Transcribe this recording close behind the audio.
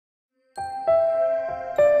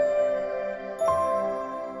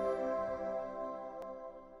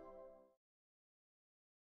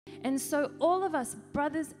And so all of us,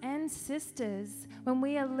 brothers and sisters, when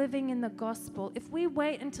we are living in the gospel, if we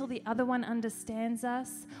wait until the other one understands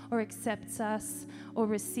us or accepts us or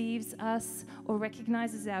receives us or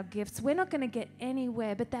recognizes our gifts, we're not going to get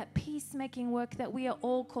anywhere. But that peacemaking work that we are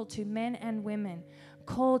all called to, men and women,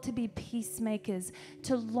 called to be peacemakers,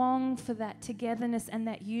 to long for that togetherness and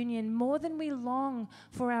that union more than we long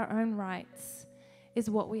for our own rights, is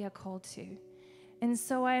what we are called to. And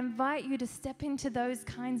so I invite you to step into those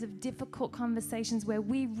kinds of difficult conversations where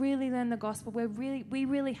we really learn the gospel, where we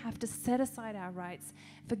really have to set aside our rights,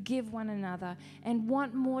 forgive one another, and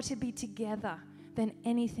want more to be together than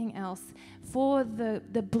anything else for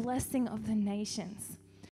the blessing of the nations.